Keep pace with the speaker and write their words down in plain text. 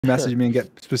message me and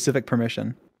get specific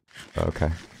permission.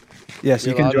 Okay. Yes,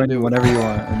 you can join me whenever you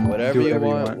want and whatever do you whatever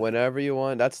want, you want. whenever you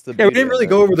want. That's the Yeah, we beauty didn't of really it.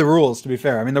 go over the rules, to be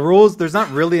fair. I mean, the rules, there's not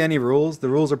really any rules. The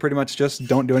rules are pretty much just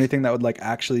don't do anything that would like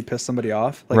actually piss somebody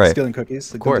off, like Right. stealing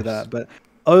cookies. Like, Of course. don't do that. But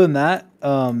other than that,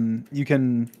 you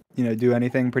can, you know, do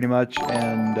anything pretty much.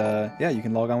 And yeah, you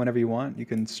can log on whenever you want. You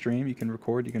can stream, you can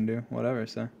record, you can do whatever.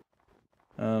 So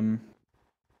there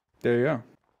you go.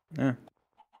 Yeah.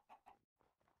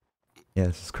 Yeah,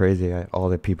 this is crazy. All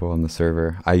the people on the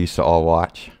server, I used to all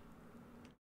watch.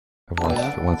 I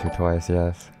watched it once or twice,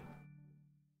 yes.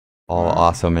 All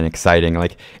awesome and exciting.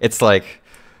 Like it's like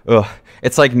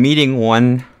meeting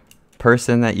one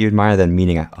person that you admire, then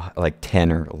meeting like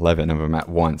 10 or 11 of them at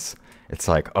once. It's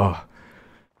like, oh,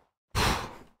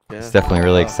 it's definitely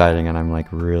really exciting, and I'm like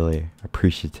really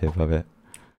appreciative of it.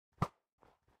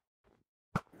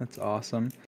 That's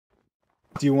awesome.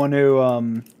 Do you want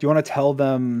to tell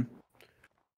them?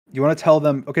 You want to tell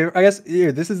them? Okay, I guess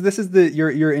here, this is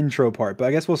your intro part, but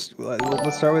I guess let's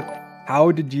start with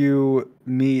how did you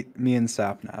meet me and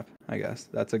Sapnap? I guess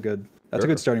that's a good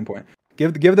starting point.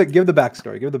 Give the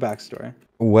backstory. Give the backstory.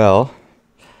 Well,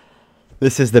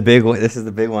 this is the big one. This is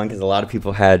the big one because a lot of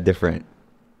people had different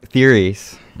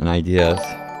theories and ideas,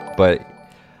 but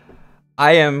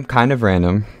I am kind of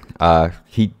random.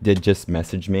 He did just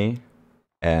message me,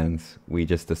 and we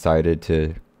just decided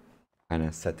to kind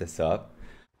of set this up.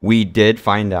 We did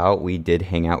find out we did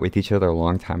hang out with each other a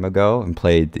long time ago and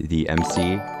played the MC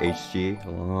HG a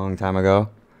long time ago.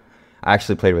 I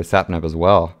actually played with Sapnap as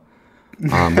well,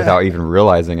 without even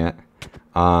realizing it.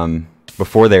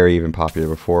 Before they were even popular,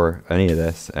 before any of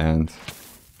this, and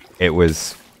it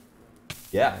was,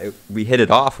 yeah, we hit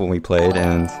it off when we played,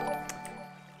 and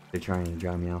they're trying to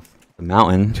drive me off the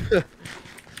mountain.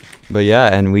 But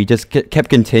yeah, and we just kept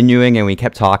continuing, and we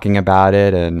kept talking about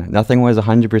it, and nothing was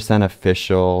 100%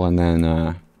 official. And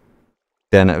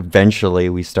then eventually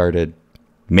we started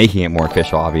making it more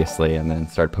official, obviously, and then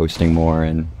started posting more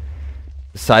and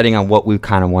deciding on what we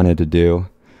kind of wanted to do,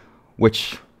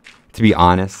 which, to be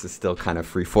honest, is still kind of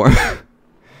freeform.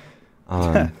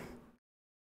 But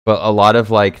a lot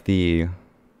of like the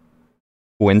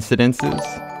coincidences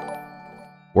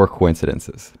were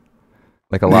coincidences.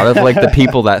 Like a lot of like the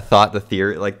people that thought the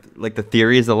theory, like the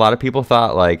theories, a lot of people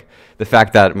thought like the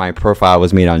fact that my profile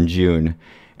was made on June,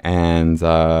 and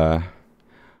what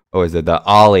was it, the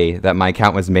Ollie, that my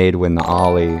account was made when the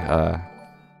Ollie, on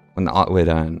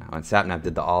Sapnap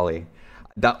did the Ollie.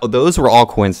 Those were all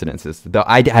coincidences.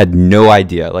 I had no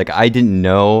idea. Like I didn't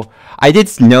know. I did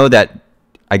know that,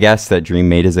 I guess, that Dream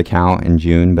made his account in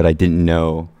June, but I didn't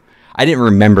know. I didn't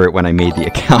remember it when I made the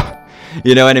account.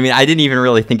 You know what I mean? I didn't even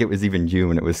really think it was even June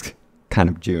when it was kind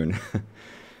of June.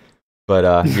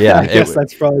 But yeah. I guess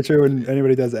that's probably true when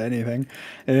anybody does anything.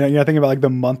 And you're thinking about like the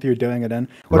month you're doing it in.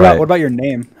 What about your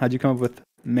name? How'd you come up with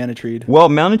MANATREED? Well,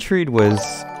 MANATREED was,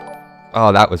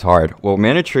 oh, that was hard. Well,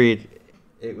 MANATREED,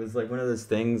 it was like one of those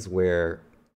things where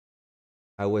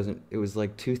I wasn't, it was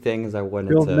like two things I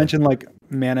wanted You'll to mention like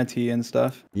manatee and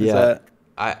stuff. Yeah.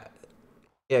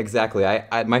 Yeah, exactly.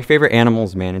 My favorite animal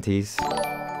is manatees.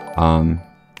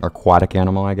 Aquatic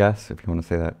animal, I guess, if you want to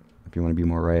say that, if you want to be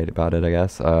more right about it, I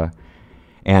guess.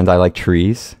 And I like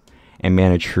trees, and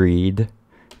MANATREED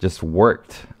just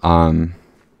worked.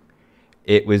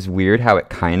 It was weird how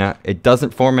it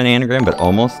doesn't form an anagram, but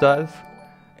almost does.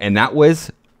 And that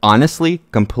was honestly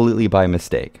completely by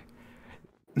mistake.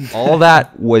 All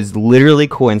that was literally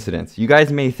coincidence. You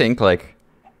guys may think like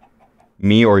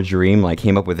me or Dream like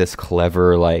came up with this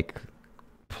clever like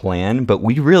plan, but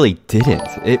we really didn't.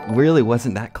 It really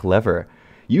wasn't that clever.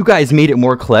 You guys made it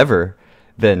more clever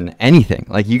than anything.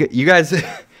 Like you guys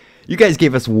you guys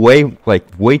gave us way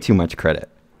too much credit.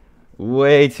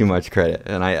 Way too much credit.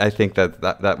 And I think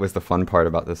that was the fun part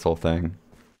about this whole thing.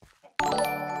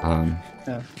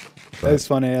 Yeah. It's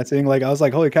funny. I think like I was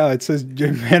like, holy cow, it says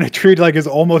MANATREED like is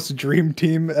almost Dream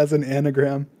Team as an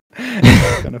anagram.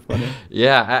 It's kind of funny.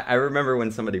 Yeah, I remember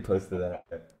when somebody posted that.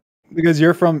 Because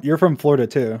you're from Florida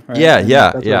too, right? Yeah,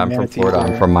 And yeah. I'm from Florida.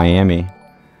 I'm from Miami.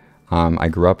 I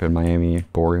grew up in Miami,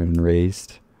 born and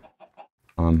raised.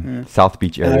 South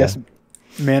Beach area. I guess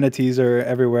manatees are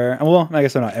everywhere. Well, I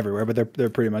guess they're not everywhere, but they're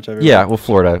pretty much everywhere. Yeah, well,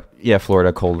 Florida. Yeah,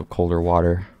 Florida, colder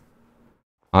water.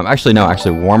 Actually,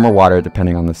 warmer water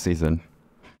depending on the season.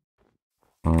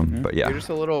 But yeah. You're just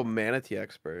a little manatee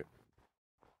expert.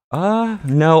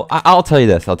 No, I'll tell you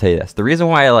this. The reason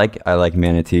why I like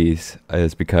manatees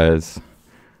is because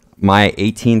my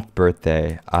 18th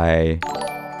birthday, I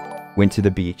went to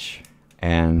the beach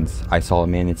and I saw a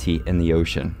manatee in the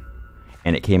ocean,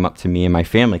 and it came up to me and my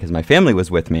family because my family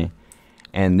was with me,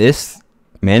 and this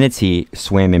manatee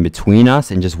swam in between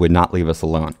us and just would not leave us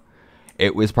alone.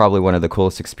 It was probably one of the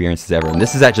coolest experiences ever. And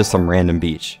this is at just some random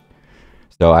beach.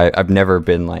 So I've never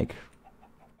been like,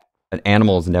 an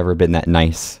animal's never been that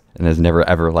nice and has never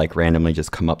ever like randomly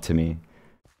just come up to me,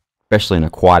 especially an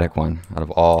aquatic one out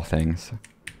of all things.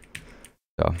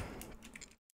 So,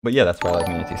 but yeah, that's why I like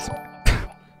manatees.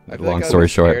 Long story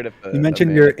short, you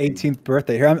mentioned your 18th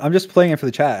birthday. Here, I'm just playing it for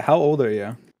the chat. How old are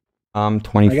you?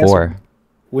 24.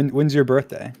 When's your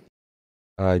birthday?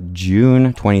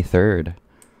 June 23rd.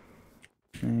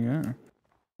 There you go.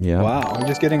 Yeah. Wow, I'm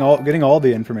just getting all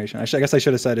the information. I guess I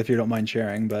should have said if you don't mind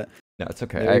sharing, but no, it's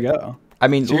okay. There you go. I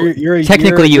mean, so you're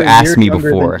technically, you asked me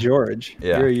before. George,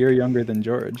 yeah. You're a year younger than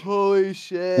George. Holy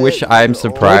shit! Which I'm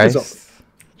surprised.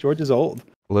 George is old.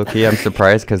 Low-key, I'm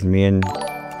surprised because when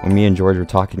me and George were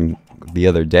talking the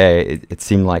other day, it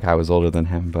seemed like I was older than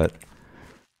him, but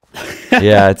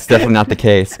yeah, it's definitely not the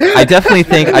case. I definitely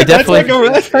think that's like a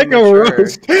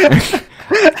roast.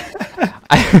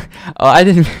 I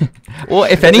didn't. Well,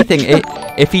 if anything,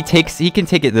 he can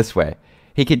take it this way.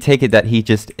 He can take it that he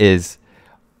just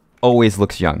always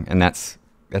looks young, and that's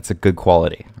a good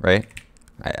quality, right?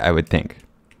 I would think.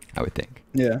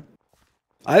 Yeah,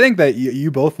 I think that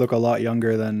you both look a lot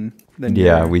younger than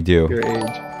yeah, we do. Your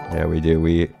age. Yeah, we do.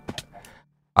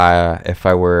 If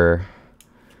I were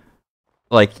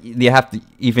like, you have to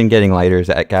even getting lighters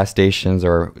at gas stations,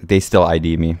 or they still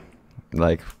ID me.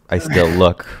 Like, I still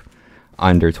look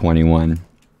under 21.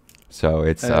 So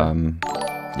it's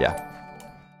yeah.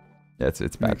 It's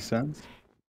bad. Makes sense.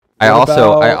 I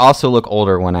also look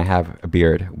older when I have a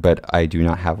beard, but I do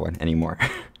not have one anymore.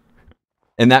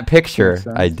 In that picture,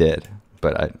 I did,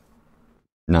 but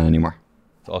not anymore.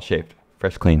 It's all shaved,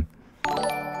 fresh, clean.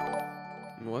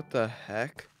 What the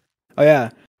heck? Oh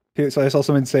yeah. So I saw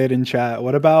someone say it in chat.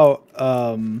 What about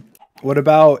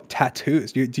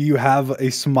tattoos? Do you have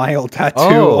a smile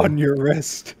tattoo on your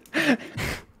wrist?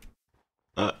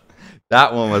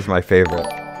 That one was my favorite.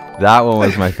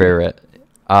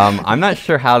 I'm not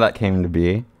sure how that came to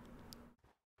be,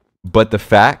 but the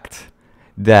fact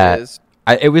that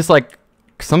it was like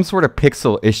some sort of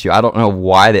pixel issue. I don't know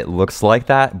why it looks like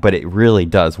that, but it really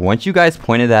does. Once you guys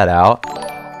pointed that out,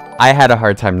 I had a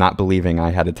hard time not believing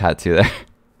I had a tattoo there.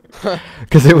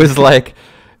 Because it was like,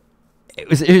 it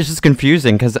was just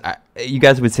confusing, because you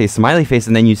guys would say smiley face,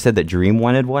 and then you said that Dream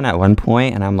wanted one at one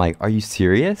point, and I'm like, are you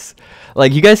serious?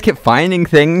 Like, you guys kept finding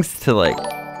things to like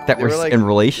that were like, in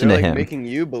relation to him, making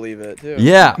you believe it too.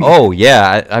 Yeah. Oh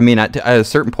yeah. I mean, at a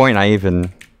certain point, I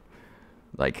even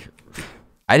like,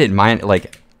 I didn't mind.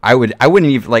 Like, I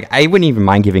wouldn't even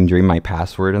mind giving Dream my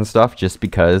password and stuff, just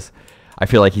because I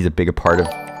feel like he's a bigger part of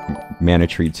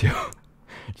MANATREED too.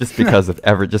 just because of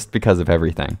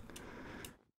everything.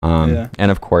 Yeah.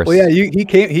 And of course, well, yeah,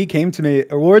 he came to me.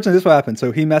 Or originally, this is what happened.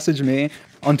 So he messaged me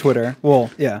on Twitter. Well,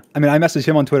 yeah, I mean, I messaged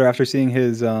him on Twitter after seeing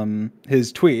his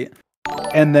tweet,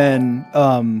 and then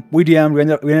we DM'd. We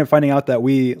ended up finding out that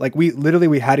we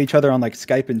literally had each other on like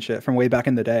Skype and shit from way back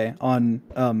in the day on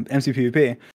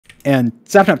MCPVP and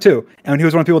Snapchat too. And he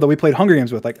was one of the people that we played Hunger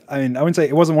Games with. Like, I mean, I wouldn't say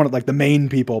it wasn't one of like the main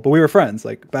people, but we were friends.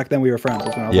 Like back then, we were friends. It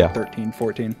was when I was like 13,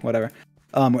 14, whatever.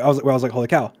 I was like, holy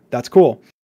cow, that's cool.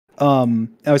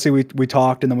 Obviously we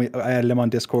talked, and then I added him on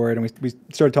Discord, and we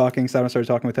started talking. Saturn started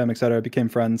talking with him, etc. Became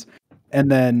friends, and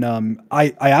then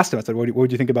I asked him. I said, "What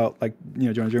would you think about like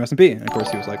joining Dream SMP?" And of course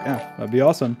he was like, "Yeah, that'd be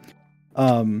awesome."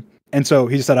 And so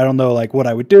he just said, "I don't know like what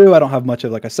I would do. I don't have much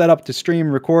of like a setup to stream,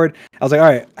 record." I was like, "All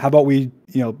right, how about we'll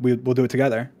do it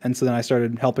together." And so then I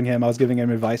started helping him. I was giving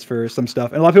him advice for some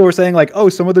stuff, and a lot of people were saying like, "Oh,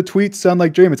 some of the tweets sound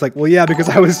like Dream." It's like, well, yeah, because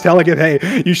I was telling him,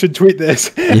 "Hey, you should tweet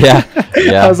this." Yeah.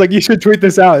 I was like, "You should tweet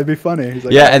this out. It'd be funny." He's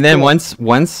like, yeah, and then cool.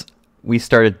 once we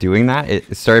started doing that,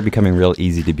 it started becoming real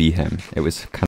easy to be him. It was kind of